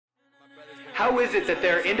How is it that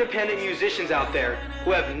there are independent musicians out there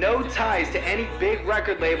who have no ties to any big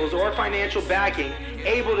record labels or financial backing,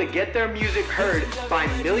 able to get their music heard by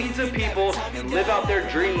millions of people and live out their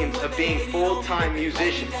dreams of being full-time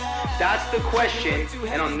musicians? That's the question,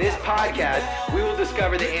 and on this podcast, we will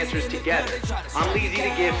discover the answers together. I'm Leezy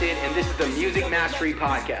the Gifted, and this is the Music Mastery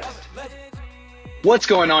Podcast. What's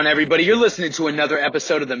going on, everybody? You're listening to another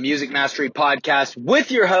episode of the Music Mastery Podcast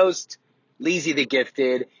with your host, Leezy the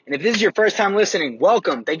Gifted. And if this is your first time listening,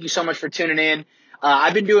 welcome. Thank you so much for tuning in.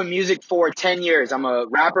 I've been doing music for 10 years. I'm a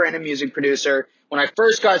rapper and a music producer. When I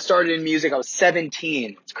first got started in music, I was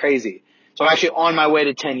 17. It's crazy. So I'm actually on my way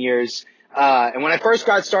to 10 years. And when I first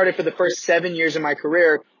got started for the first 7 years of my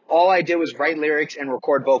career, all I did was write lyrics and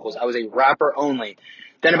record vocals. I was a rapper only.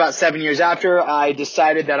 Then about 7 years after, I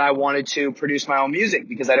decided that I wanted to produce my own music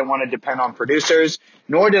because I didn't want to depend on producers,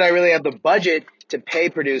 nor did I really have the budget to pay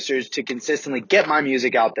producers to consistently get my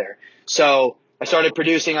music out there. So I started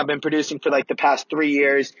producing. I've been producing for like the past 3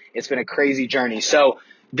 years. It's been a crazy journey. So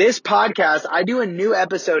this podcast, I do a new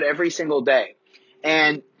episode every single day.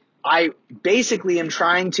 And I basically am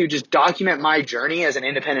trying to just document my journey as an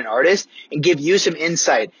independent artist and give you some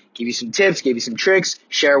insight, give you some tips, give you some tricks,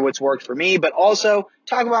 share what's worked for me, but also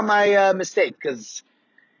talk about my mistakes because,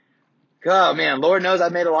 oh man, Lord knows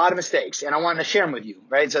I've made a lot of mistakes and I want to share them with you,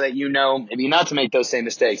 right? So that you know maybe not to make those same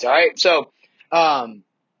mistakes, all right? So,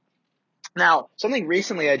 now something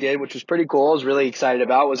recently I did, which was pretty cool, I was really excited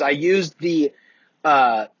about, was I used the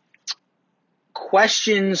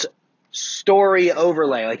questions story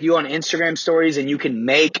overlay. Like you on Instagram stories and you can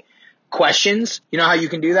make questions. You know how you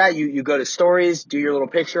can do that? You go to stories, do your little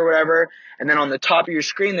picture or whatever, and then on the top of your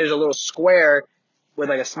screen there's a little square with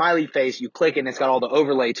like a smiley face. You click it and it's got all the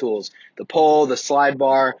overlay tools, the poll, the slide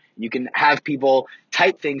bar. You can have people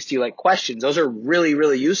type things to you like questions. Those are really,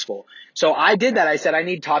 really useful. So I did that. I said I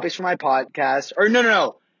need topics for my podcast. Or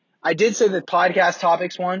no. I did say the podcast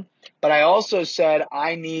topics one, but I also said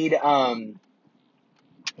I need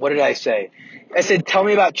what did I say? I said, tell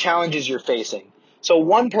me about challenges you're facing. So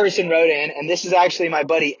one person wrote in, and this is actually my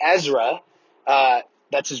buddy Ezra.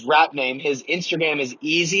 That's his rap name. His Instagram is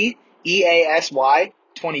Easy, EASY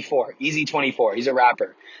 24, Easy 24. He's a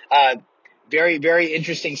rapper. Very, very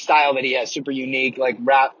interesting style that he has. Super unique, like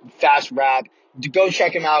rap, fast rap. Go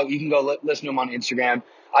check him out. You can go listen to him on Instagram.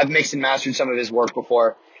 I've mixed and mastered some of his work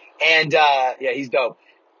before. And, yeah, he's dope.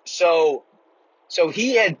 So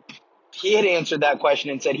he had answered that question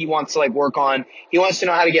and said he wants to he wants to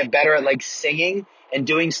know how to get better at like singing and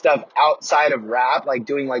doing stuff outside of rap, like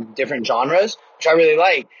doing like different genres, which I really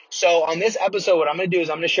like. So on this episode, what I'm going to do is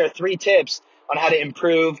I'm going to share 3 tips on how to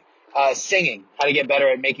improve singing, how to get better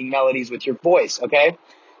at making melodies with your voice. Okay.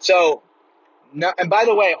 So, and by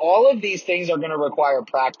the way, all of these things are going to require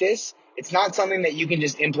practice. It's not something that you can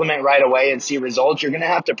just implement right away and see results. You're going to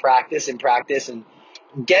have to practice and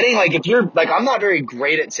getting if you're I'm not very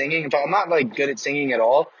great at singing. In fact, I'm not good at singing at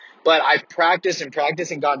all, but I've practiced and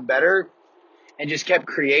gotten better and just kept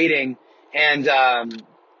creating. And,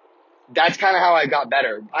 that's kind of how I got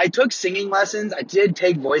better. I took singing lessons. I did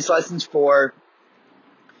take voice lessons for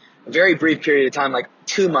a very brief period of time,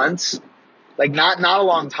 2 months, not a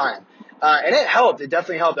long time. And it helped. It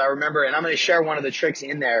definitely helped. I remember, and I'm going to share one of the tricks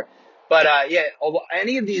in there, but, yeah,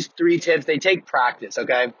 any of these 3 tips, they take practice.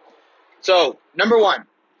 Okay. So, number 1,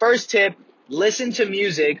 first tip, listen to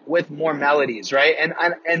music with more melodies, right?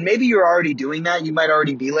 And maybe you're already doing that. You might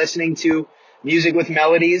already be listening to music with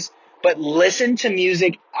melodies, but listen to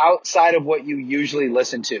music outside of what you usually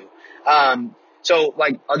listen to. So,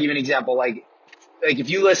 I'll give you an example. If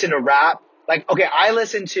you listen to rap, okay, I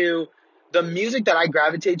listen to the music that I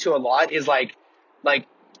gravitate to a lot is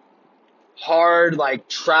hard,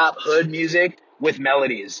 trap hood music with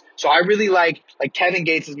melodies. So I really like Kevin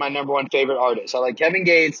Gates is my number 1 favorite artist. I like Kevin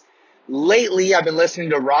Gates. Lately, I've been listening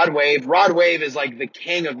to Rod Wave. Rod Wave is the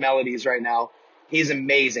king of melodies right now. He's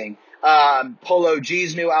amazing. Polo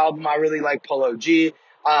G's new album, I really like Polo G.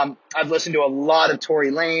 I've listened to a lot of Tory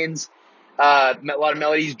Lanez, a lot of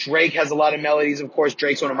melodies. Drake has a lot of melodies. Of course,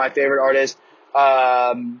 Drake's one of my favorite artists.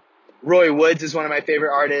 Roy Woods is one of my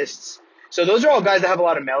favorite artists. So those are all guys that have a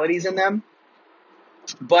lot of melodies in them.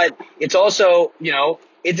 But it's also,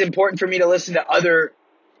 it's important for me to listen to other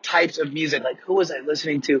types of music. Who was I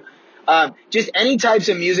listening to? Just any types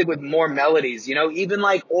of music with more melodies, even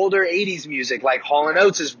older 80s music, Hall &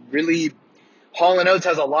 Oates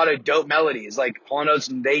has a lot of dope melodies. Hall & Oates,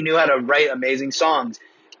 they knew how to write amazing songs.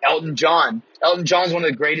 Elton John's one of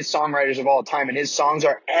the greatest songwriters of all time, and his songs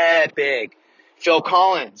are epic. Phil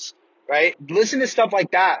Collins, right? Listen to stuff like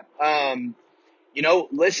that.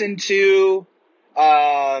 Listen to,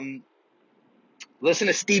 Listen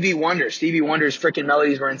to Stevie Wonder. Stevie Wonder's freaking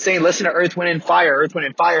melodies were insane. Listen to Earth, Wind, and Fire. Earth, Wind,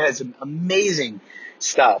 and Fire has some amazing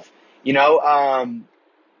stuff. Listen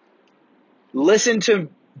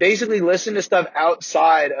to stuff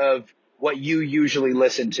outside of what you usually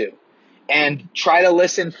listen to. And try to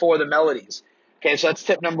listen for the melodies. Okay, so that's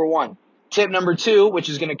tip number 1. Tip number 2, which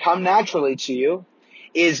is going to come naturally to you,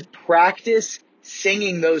 is practice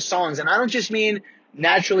singing those songs. And I don't just mean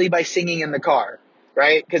naturally by singing in the car,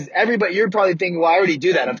 right? Because you're probably thinking, well, I already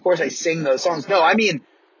do that. Of course I sing those songs. No, I mean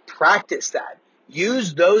practice that.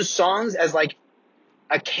 Use those songs as like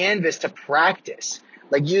a canvas to practice.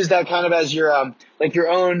 Like use that kind of as your your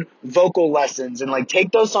own vocal lessons, and like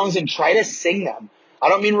take those songs and try to sing them. I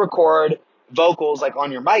don't mean record vocals like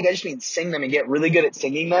on your mic. I just mean sing them and get really good at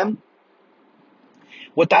singing them.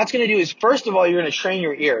 What that's going to do is, first of all, you're going to train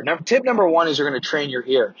your ear. Now, tip number 1 is you're going to train your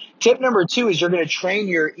ear. Tip number 2 is you're going to train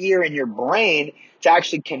your ear and your brain to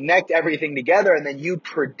actually connect everything together, and then you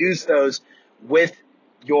produce those with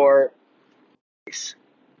your voice.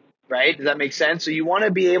 Right? Does that make sense? So you want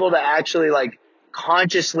to be able to actually like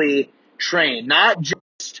consciously train, not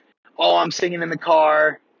just, I'm singing in the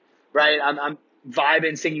car, right? I'm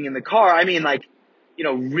vibing singing in the car. I mean like,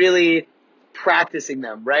 really practicing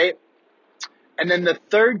them, right? And then the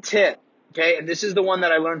third tip, okay, and this is the one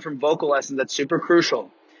that I learned from vocal lessons that's super crucial,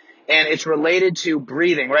 and it's related to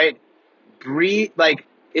breathing, right?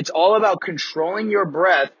 It's all about controlling your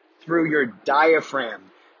breath through your diaphragm.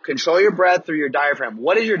 Control your breath through your diaphragm.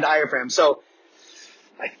 What is your diaphragm? So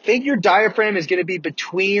I think your diaphragm is going to be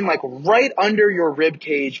between, like right under your rib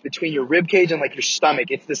cage, between your rib cage and like your stomach.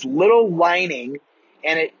 It's this little lining,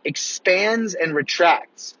 and it expands and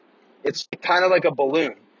retracts. It's kind of like a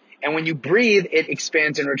balloon. And when you breathe, it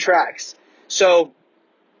expands and retracts. So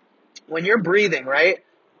when you're breathing, right,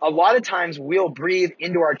 a lot of times we'll breathe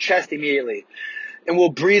into our chest immediately. And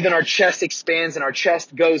we'll breathe and our chest expands and our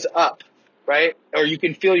chest goes up, right? Or you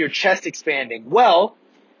can feel your chest expanding. Well,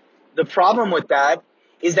 the problem with that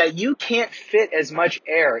is that you can't fit as much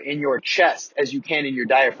air in your chest as you can in your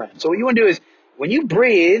diaphragm. So what you want to do is, when you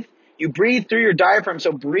breathe through your diaphragm.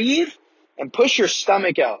 So breathe and push your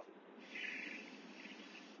stomach out.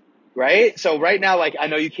 Right? So right now, like, I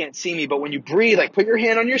know you can't see me, but when you breathe, like, put your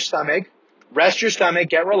hand on your stomach, rest your stomach,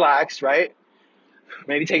 get relaxed, right?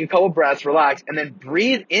 Maybe take a couple breaths, relax, and then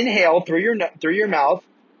breathe, inhale through your mouth,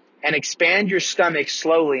 and expand your stomach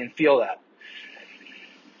slowly and feel that.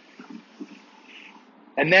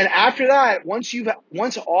 And then after that,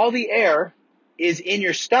 once all the air is in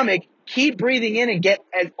your stomach, keep breathing in and get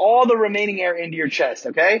all the remaining air into your chest,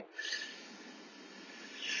 okay?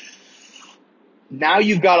 Now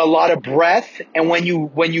you've got a lot of breath, and when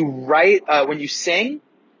you sing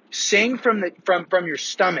from your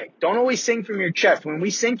stomach. Don't always sing from your chest. When we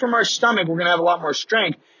sing from our stomach, we're gonna have a lot more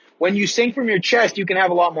strength. When you sing from your chest, you can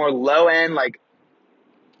have a lot more low end, like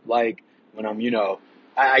when I'm,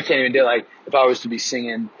 I can't even do it. Like if I was to be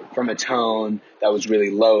singing from a tone that was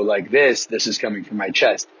really low, like this is coming from my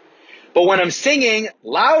chest. But when I'm singing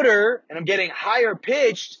louder and I'm getting higher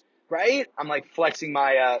pitched, right? I'm like flexing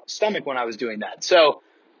my stomach when I was doing that. So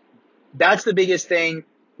that's the biggest thing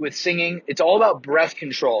with singing. It's all about breath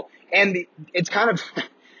control. And it's kind of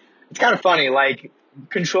funny, like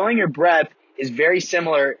controlling your breath is very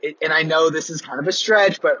similar. And I know this is kind of a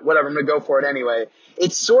stretch, but whatever, I'm going to go for it anyway.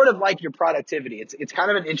 It's sort of like your productivity. It's kind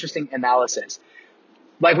of an interesting analysis.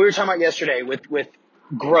 Like we were talking about yesterday with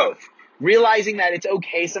growth, realizing that it's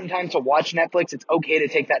okay sometimes to watch Netflix. It's okay to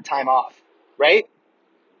take that time off, right?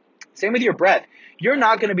 Same with your breath. You're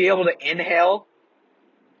not going to be able to inhale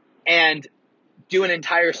and do an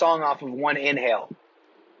entire song off of one inhale,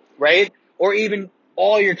 right? Or even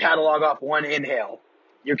all your catalog off one inhale,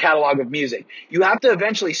 your catalog of music. You have to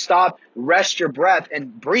eventually stop, rest your breath,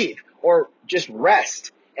 and breathe, or just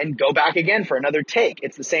rest and go back again for another take.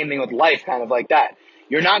 It's the same thing with life, kind of like that.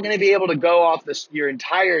 You're not going to be able to go off your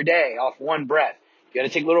entire day off one breath. You got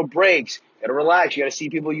to take little breaks. You got to relax. You got to see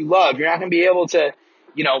people you love. You're not going to be able to,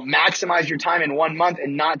 maximize your time in 1 month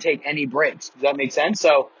and not take any breaks. Does that make sense?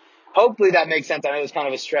 So hopefully that makes sense. I know it's kind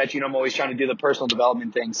of a stretch. I'm always trying to do the personal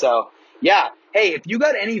development thing. So yeah. Hey, if you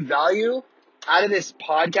got any value out of this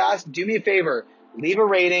podcast, do me a favor. Leave a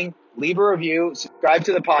rating, leave a review, subscribe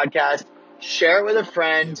to the podcast, share it with a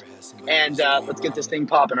friend, and let's get this thing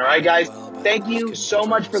popping. All right, guys? Thank you so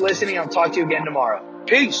much for listening. I'll talk to you again tomorrow.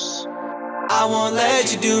 Peace. I won't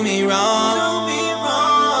let you do me wrong.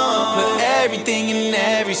 Put everything in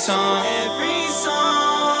every song.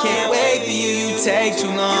 Can't wait for you, take too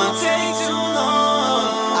long.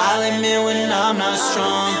 I'll admit when I'm not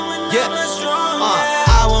strong. Yeah,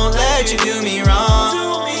 I won't let you do me wrong.